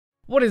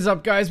What is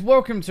up, guys?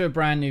 Welcome to a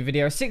brand new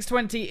video.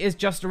 620 is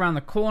just around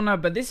the corner,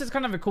 but this is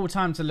kind of a cool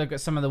time to look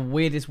at some of the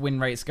weirdest win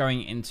rates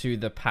going into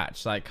the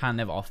patch, like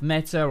kind of off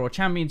meta or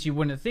champions you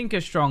wouldn't think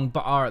are strong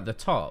but are at the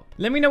top.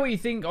 Let me know what you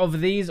think of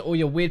these or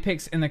your weird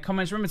picks in the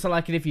comments. Remember to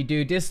like it if you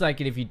do,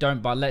 dislike it if you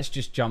don't, but let's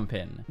just jump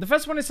in. The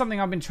first one is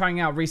something I've been trying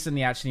out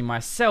recently actually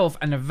myself,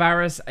 and a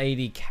Varus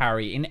AD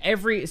carry. In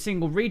every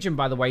single region,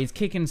 by the way, he's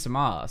kicking some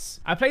ass.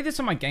 I played this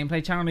on my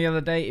gameplay channel the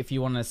other day if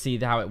you want to see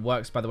how it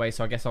works, by the way,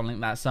 so I guess I'll link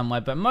that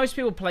somewhere, but most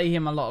people play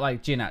him a lot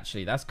like Didn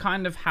actually. That's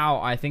kind of how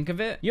I think of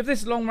it. You have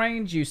this long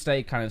range, you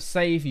stay kind of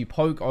safe, you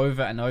poke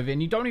over and over,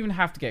 and you don't even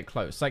have to get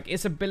close. Like,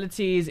 its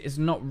abilities is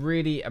not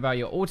really about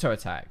your auto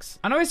attacks.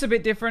 I know it's a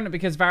bit different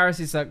because Varus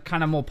is a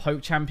kind of more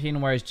poke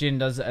champion, whereas Didn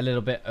does a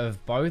little bit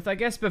of both, I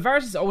guess, but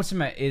Varus's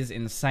ultimate is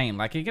insane.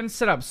 Like, it can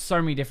set up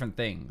so many different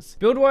things.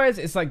 Build wise,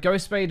 it's like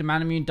Ghost Blade,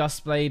 Manamune,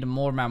 Dust Blade,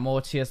 more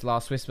Mortius,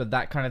 Last Whisper,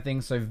 that kind of thing,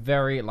 so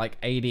very like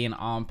AD and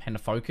ARM pen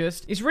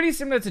focused. It's really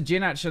similar to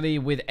Didn actually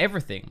with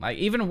everything, like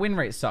even win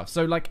rate stuff.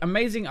 So like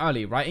amazing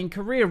early, right? In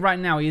career right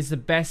now, he is the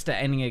best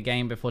at ending a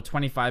game before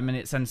 25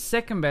 minutes and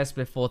second best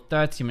before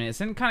 30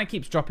 minutes, and kind of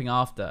keeps dropping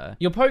after.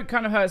 Your poke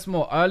kind of hurts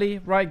more early,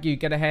 right? You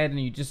get ahead and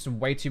you just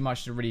way too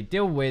much to really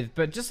deal with,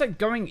 but just like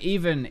going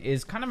even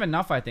is kind of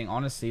enough, I think,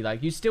 honestly.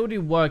 Like, you still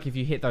do work if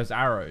you hit those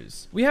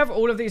arrows. We have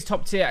all of these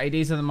top tier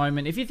ADs at the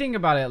moment. If you think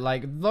about it,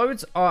 like,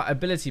 loads are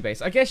ability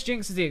based. I guess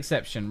Jinx is the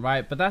exception,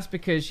 right? But that's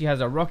because she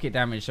has a rocket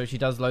damage, so she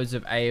does loads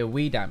of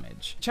AoE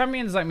damage.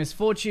 Champions like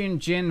Misfortune,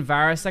 Djinn,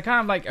 Varus, they're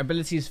kind of like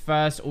abilities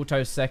first,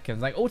 autos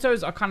second. Like,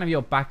 autos are kind of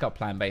your backup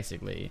plan,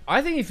 basically.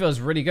 I think he feels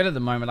really good at the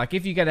moment. Like,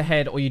 if you get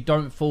ahead or you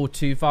don't fall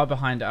too far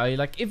behind early,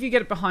 like if you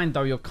get behind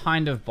though, you're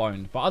kind of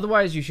boned, but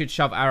otherwise you should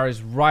shove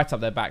arrows right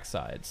up their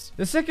backsides.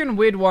 The second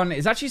weird one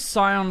is actually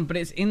Scion, but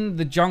it's in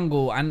the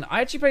jungle, and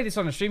I actually played this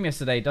on a stream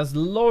yesterday. It does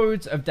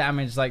loads of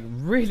damage, like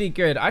really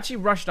good. I actually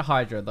rushed a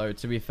Hydra though,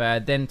 to be fair,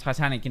 then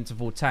Titanic into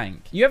full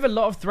tank. You have a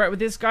lot of threat with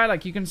this guy.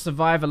 Like, you can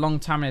survive a long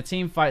time in a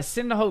team fight.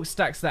 Cinderhulk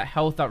stacks that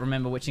health up,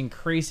 remember, which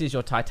increases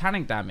your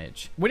Titanic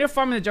damage. When you're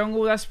farming the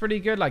jungle, that's pretty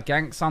good. Like,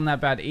 ganks aren't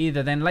that bad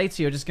either. Then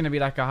later you're just going to be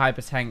like a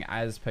hyper tank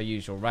as per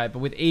usual, right? But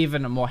with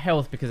even more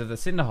health because of the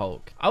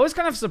Cinderhulk. I was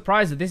kind of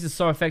surprised that this is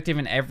so effective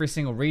in every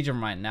single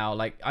region right now.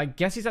 Like, I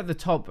guess he's at the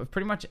top of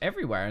pretty much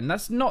everywhere, and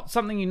that's not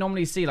something you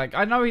normally see. Like,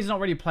 I know he's not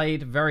really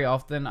played very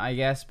often, I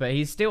guess, but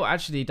he still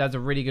actually does a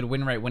really good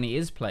win rate when he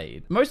is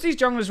played. Most of these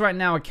junglers right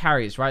now are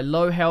carries, right?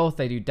 Low health,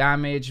 they do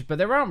damage, but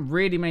there aren't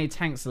really many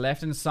tanks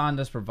left, and San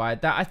does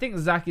provide that. I think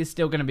Zac is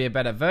still going to be a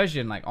better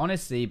version, like,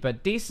 honestly,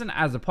 but decent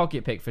as a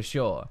pocket pick for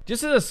sure.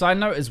 Just as a side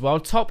note as well,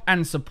 top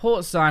and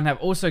support Sion have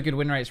also good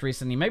win rates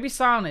recently. Maybe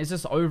Sion is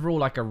just overall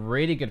like a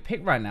really good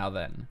pick right now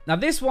then. Now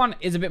this one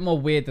is a bit more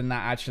weird than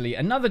that actually.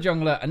 Another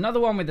jungler, another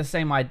one with the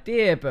same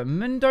idea, but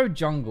Mundo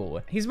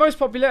Jungle. He's most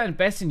popular and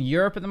best in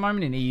Europe at the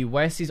moment, in EU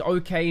West. He's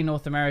okay in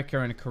North America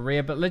and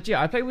Korea, but legit,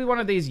 I played with one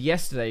of these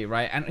yesterday,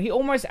 right? And he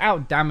almost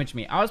out damaged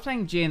me. I was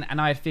playing Djinn and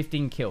I had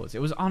 15 kills.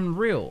 It was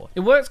unreal.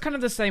 It works kind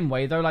of the same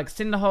way though, like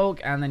Cinderhulk,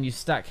 and then you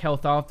stack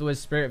health afterwards,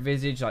 Spirit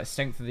Visage, like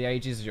Strength of the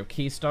Ages as your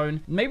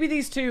keystone. Maybe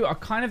these two are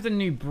kind of the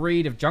new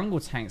breed of jungle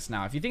tanks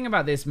now. If you think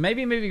about this,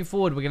 maybe moving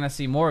forward we're going to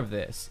see more of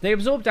this. They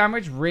absorb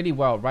damage really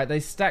well, right? They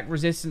stack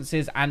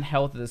resistances and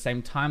health at the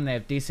same time. They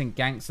have decent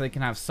ganks, so they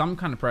can have some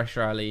kind of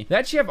pressure early. They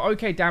actually have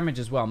okay damage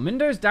as well.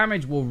 Mundo's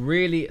damage will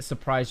really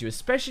surprise you,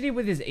 especially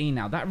with his E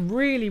now. That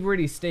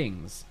really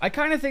stings. I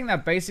kind of think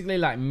that basically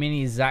like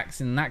mini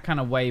Zacs in that kind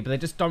of way, but they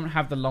just don't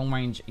have the long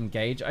range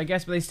engage, I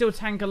guess, but they still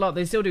tank a lot,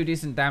 they still do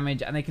decent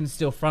damage, and they can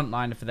still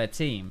frontline for their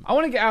team. I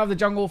want to get out of the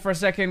jungle for a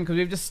second because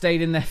we've just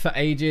stayed in there for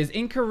ages.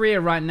 In Korea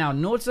right now,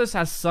 Nautilus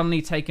has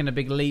suddenly taken a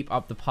big leap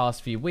up the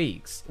past few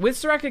weeks. With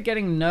Soraka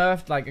getting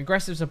nerfed, like,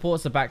 aggressive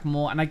supports are back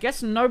more, and I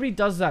guess nobody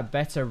does that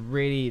better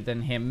really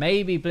than him.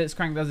 Maybe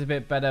Blitzcrank does a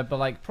bit better, but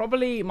like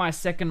probably my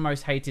second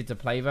most hated to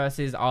play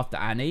versus after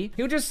Annie.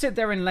 He'll just sit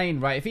there in lane,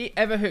 right? If he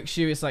ever hooks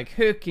you, it's like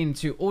hook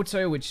into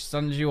auto, which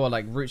stuns you or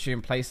like roots you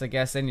in place, I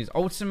guess. Then his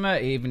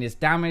ultimate, even his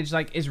damage,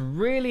 like, it's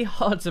really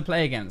hard to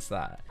play against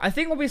that. I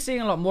think we'll be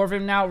seeing a lot more of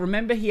him now.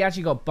 Remember, he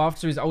actually got buffed,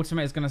 so his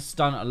ultimate is going to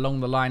stun along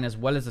the line as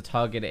well as the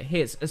target it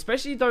hits,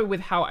 especially though with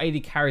how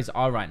AD carries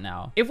are right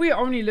now. If we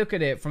only look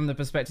at it from the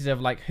perspective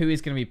of like who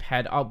is going to be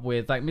paired up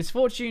with, like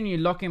Misfortune, you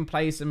lock in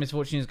place and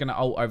Misfortune is going to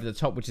ult over the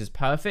top, which is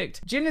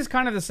perfect. Djinn is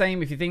kind of the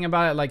same if you think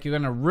about it. Like, you're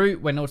going to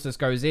root when Nautilus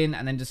goes in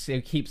and then just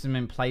keeps them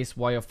in place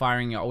while you're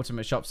firing your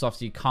ultimate shots off,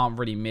 so you can't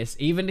really miss.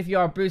 Even if you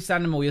are a boost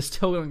animal, you're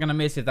still going to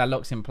miss if that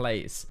locks in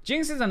place.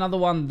 Jinx is another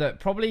one that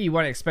probably you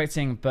weren't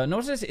expecting, but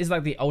Nautilus is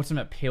like the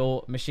ultimate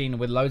peel machine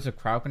with loads of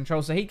crowd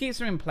control, so he keeps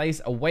them in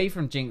place away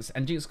from Jinx,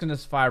 and Jinx can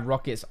just fire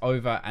rockets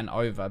over and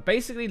over,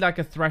 basically like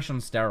a Thresh on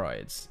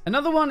steroids.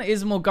 Another one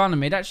is Morgana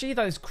mid, actually,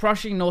 that is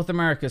crushing North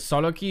America's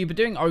solo queue, but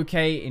doing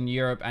okay in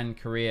Europe and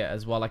Korea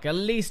as well, like at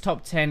least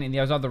top 10 in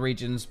those other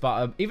regions,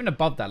 but even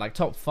above that, like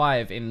top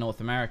 5 in North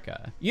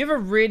America. You have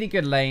a really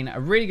good lane, a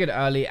really good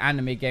early and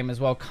a mid game as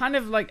well, kind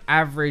of like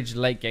average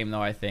late game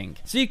though, I think.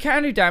 So you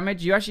can do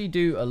damage, you actually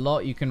do a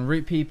lot, you can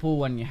root people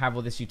when you have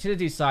all this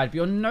utility side, but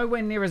you're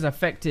nowhere near as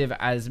effective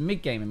as mid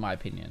mid game in my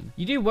opinion.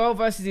 You do well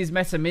versus these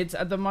meta mids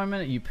at the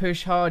moment. You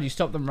push hard, you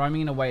stop them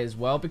roaming in a way as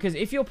well, because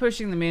if you're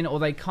pushing them in or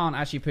they can't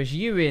actually push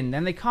you in,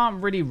 then they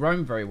can't really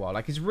roam very well.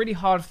 Like, it's really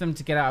hard for them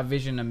to get out of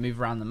vision and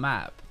move around the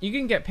map. You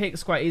can get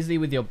picks quite easily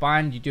with your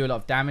bind. You do a lot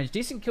of damage,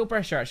 decent kill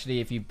pressure actually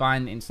if you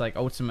bind into like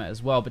ultimate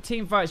as well. But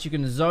team fights, you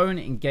can zone,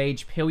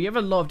 engage, peel. You have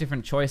a lot of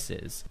different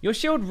choices. Your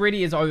shield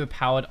really is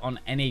overpowered on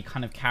any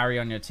kind of carry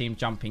on your team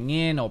jumping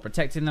in or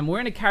protecting them. We're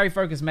in a carry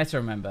focused meta,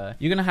 remember.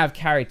 You're gonna have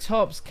carry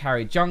tops,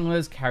 carry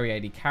junglers, carry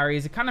AD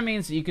carries. It kind of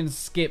means that you can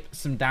skip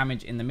some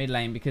damage in the mid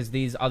lane because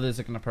these others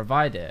are going to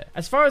provide it.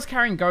 As far as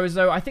carrying goes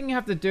though, I think you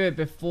have to do it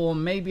before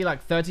maybe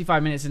like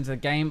 35 minutes into the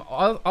game.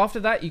 After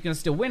that, you can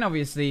still win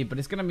obviously, but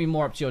it's going to be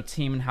more up to your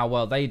team and how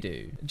well they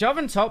do.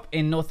 Jarvan top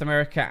in North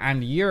America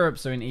and Europe,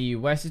 so in EU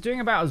West, is doing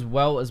about as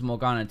well as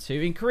Morgana 2.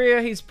 In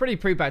Korea, he's pretty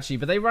pre-patchy,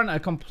 but they run a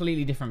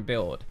completely different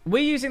build.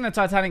 We're using the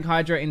Titanic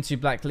Hydra into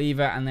Black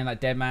Cleaver and then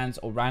like Deadman's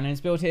or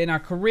Random's build here. Now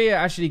Korea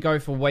actually go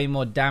for way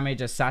more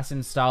damage,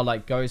 assassin style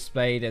like Ghost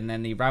Blade and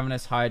then the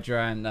Ravenous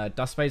Hydra and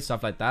Dust Blade,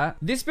 stuff like that.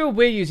 This build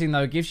we're using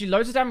though gives you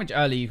loads of damage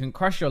early, you can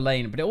crush your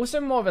lane, but it also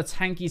more of a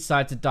tanky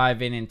side to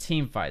dive in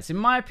team fights. In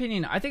my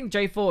opinion, I think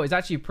J4 is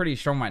actually pretty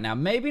strong right now.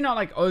 Maybe not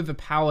like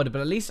overpowered,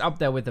 but at least up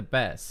there with the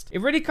best.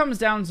 It really comes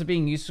down to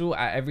being useful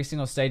at every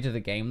single stage of the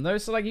game though.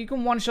 So like you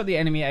can one-shot the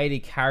enemy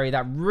AD carry.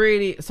 That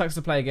really sucks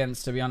to play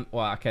against, to be honest.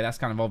 Well, okay, that's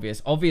kind of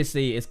obvious.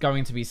 Obviously, it's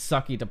going to be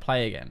sucky to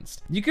play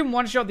against. You can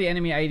one-shot the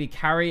enemy AD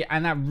carry,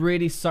 and that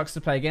really sucks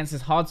to play against.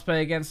 It's hard to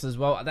play against as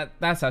well.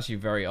 That's actually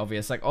very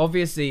obvious. Like,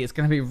 obviously, it's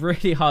going to be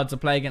really hard to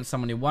play against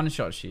someone who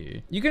one-shots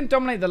you. You can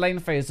dominate the lane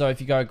phase though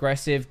if you go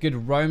aggressive,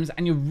 good roams,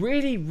 and you're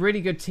really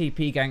good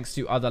TP ganks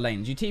to other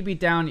lanes. You TP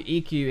down,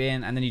 you EQ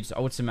in, and then you just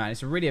ultimate.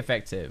 It's really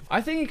effective.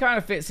 I think he kind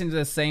of fits into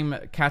the same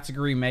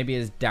category maybe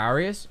as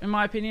Darius, in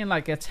my opinion,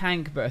 like a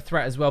tank but a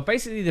threat as well.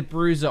 Basically the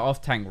bruiser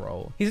off tank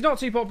role. He's not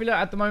too popular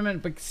at the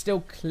moment, but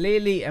still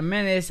clearly a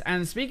menace.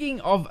 And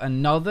speaking of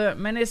another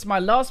menace, my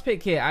last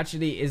pick here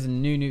actually is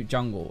Nunu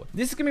jungle.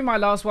 This is gonna be my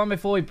last one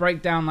before we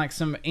break down like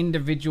some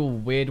individual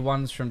weird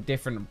ones from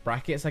different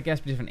brackets, I guess,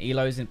 different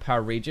elos in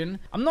per region.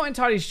 I'm not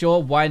entirely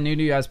sure why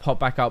Nunu has popped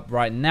back up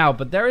right now,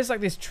 but there is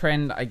like this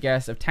trend, I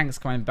guess, of tanks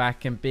coming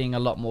back and being a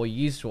lot more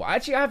useful.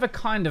 Actually, I have a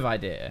kind of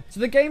idea. So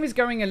the game is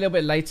going a little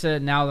bit later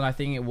now than I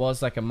think it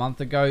was like a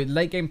month ago.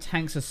 Late game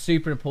tanks are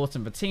super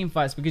important for team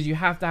fights because you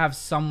have to have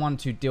someone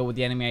to deal with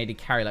the enemy AD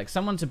carry, like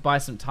someone to buy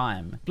some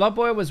time. Blood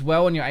Boil as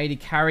well on your AD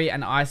carry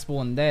and Iceball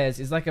on theirs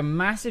is like a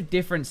massive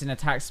difference in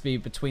attack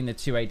speed between the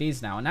two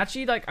ADs now. And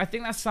actually, like, I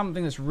think that's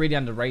something that's really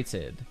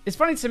underrated. It's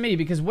funny to me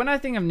because when I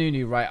think of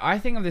Nunu, right, I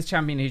think of this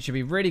champion who should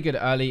be really good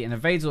early and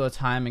evades all the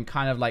time and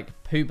kind of like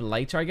poop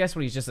later, I guess,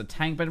 when he's just a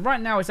tank. But right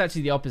now, it's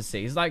actually the opposite.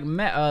 He's like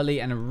met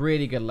early and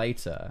really good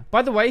later.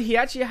 By the way, he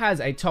actually has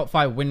a top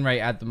 5 win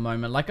rate at the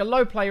moment, like a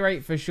low play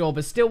rate for sure,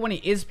 but still when he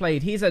is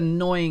played, he's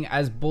annoying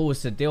as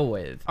balls to deal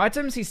with.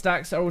 Items he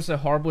stacks are also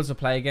horrible to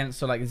play against,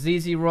 so like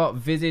ZZ Rot,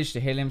 Visage to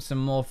heal him some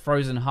more,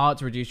 Frozen Heart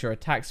to reduce your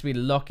attack speed,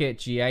 Locket,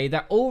 GA,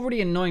 they're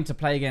already annoying to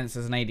play against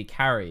as an AD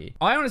carry.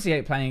 I honestly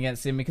hate playing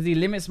against him because he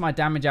limits my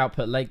damage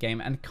output late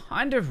game and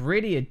kind of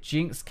really a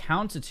jinx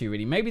counter to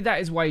really. Maybe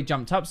that is why he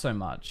jumped up so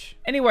much.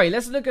 Anyway,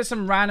 let's look at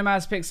some random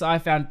ass picks that I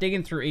found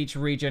digging through each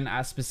region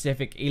at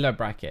specific elo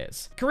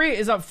brackets. Korea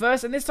is up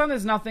first, and this time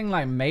there's nothing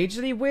like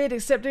majorly weird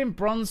except in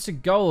bronze to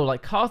gold.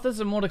 Like Karthus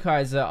and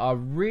Mordekaiser are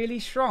really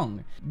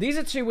strong. These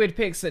are two weird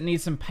picks that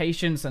need some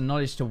patience and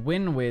knowledge to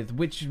win with,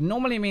 which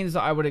normally means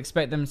that I would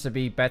expect them to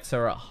be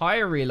better at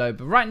higher elo,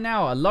 but right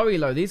now at low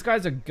elo, these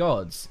guys are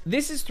gods.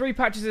 This is 3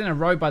 patches in a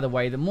row, by the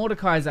way, that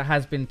Mordekaiser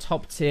has been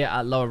top tier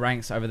at lower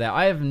ranks over there.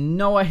 I have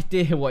no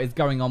idea what is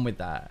going on with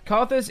that.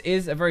 Karthus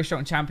is a very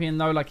strong champion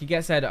though, like he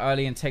gets ahead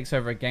early and takes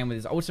over a game with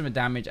his ultimate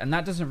damage, and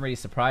that doesn't really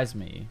surprise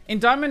me. In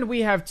Diamond,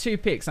 we have 2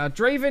 picks. Now,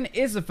 Draven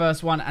is the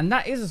first one, and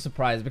that is a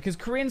surprise because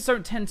Koreans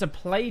don't tend to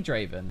play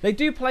Draven. They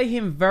do play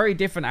him very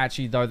different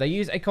actually though. They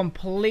use a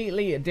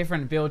completely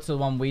different build to the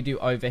one we do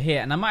over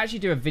here, and I might actually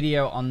do a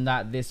video on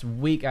that this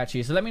week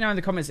actually, so let me know in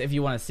the comments if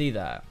you want to see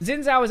that.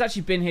 Xin Zhao has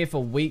actually been here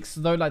for weeks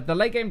though, like the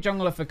late game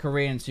jungler for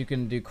Koreans who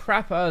can do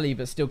crap early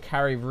but still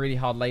carry really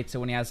hard later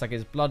when he has like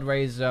his Blood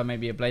Razor,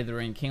 maybe a Blade of the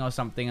Ring King or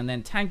something, and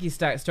then tanky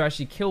stacks to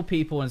actually kill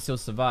people and still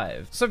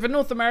survive. So for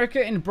North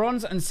America, in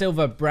bronze and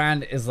silver,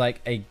 Brand is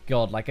like a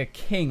god, like a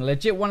king,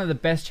 legit one of the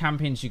best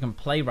champions you can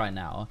play right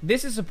now.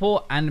 This is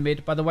support and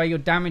mid, by the way. Your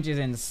damage is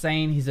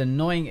insane. He's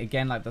annoying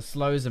again, like the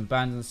slows and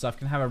burns and stuff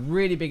can have a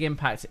really big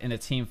impact in a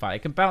team fight.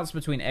 It can bounce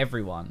between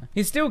everyone.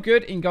 He's still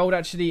good in gold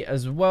actually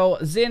as well.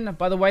 Xin,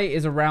 by the way,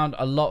 is around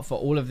a lot for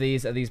all of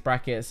these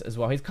brackets as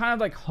well. He's kind of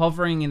like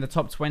hovering in the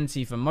top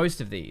 20 for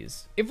most of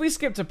these. If we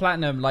skip to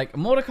platinum, like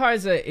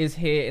Mordekaiser is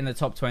here in the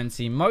top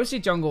 20, mostly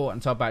jungle jungle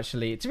and top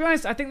actually. To be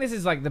honest, I think this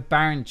is like the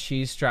Baron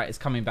cheese strat is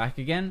coming back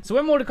again. So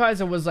when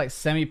Mordekaiser was like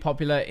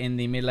semi-popular in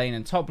the mid lane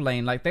and top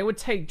lane, like they would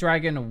take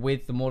Dragon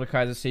with the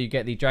Mordekaiser, so you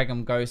get the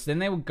Dragon Ghost, then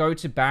they would go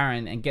to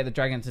Baron and get the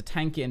Dragon to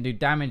tank it and do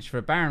damage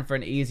for Baron for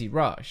an easy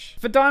rush.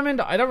 For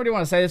Diamond, I don't really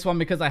want to say this one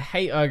because I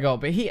hate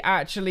Urgot, but he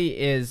actually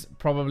is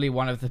probably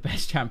one of the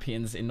best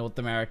champions in North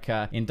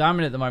America in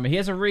Diamond at the moment. He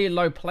has a really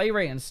low play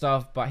rate and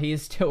stuff, but he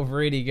is still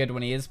really good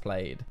when he is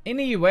played. In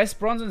the US,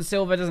 Bronze and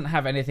Silver doesn't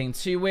have anything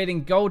too weird.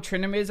 In Gold,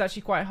 Trinity is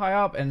actually quite high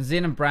up, and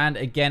Xin and Brand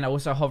again are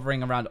also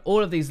hovering around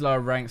all of these lower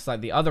ranks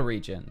like the other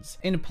regions.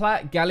 In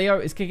Plat,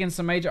 Galio is kicking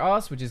some major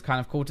ass, which is kind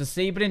of cool to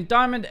see, but in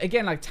Diamond,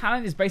 again, like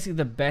Talon is basically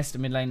the best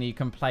mid laner you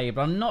can play,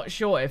 but I'm not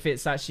sure if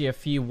it's actually a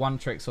few one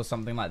tricks or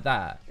something like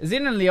that.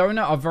 Xin and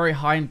Leona are very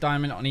high in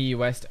Diamond on EU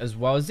West as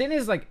well. Xin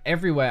is like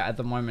everywhere at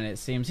the moment, it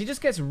seems. He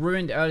just gets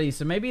ruined early,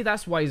 so maybe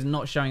that's why he's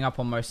not showing up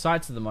on most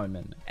sites at the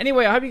moment.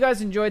 Anyway, I hope you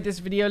guys enjoyed this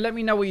video. Let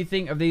me know what you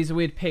think of these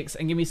weird picks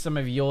and give me some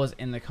of yours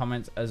in the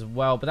comments as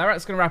well. But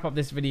that's going to wrap up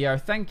this video.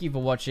 Thank you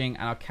for watching,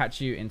 and I'll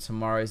catch you in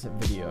tomorrow's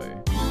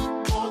video.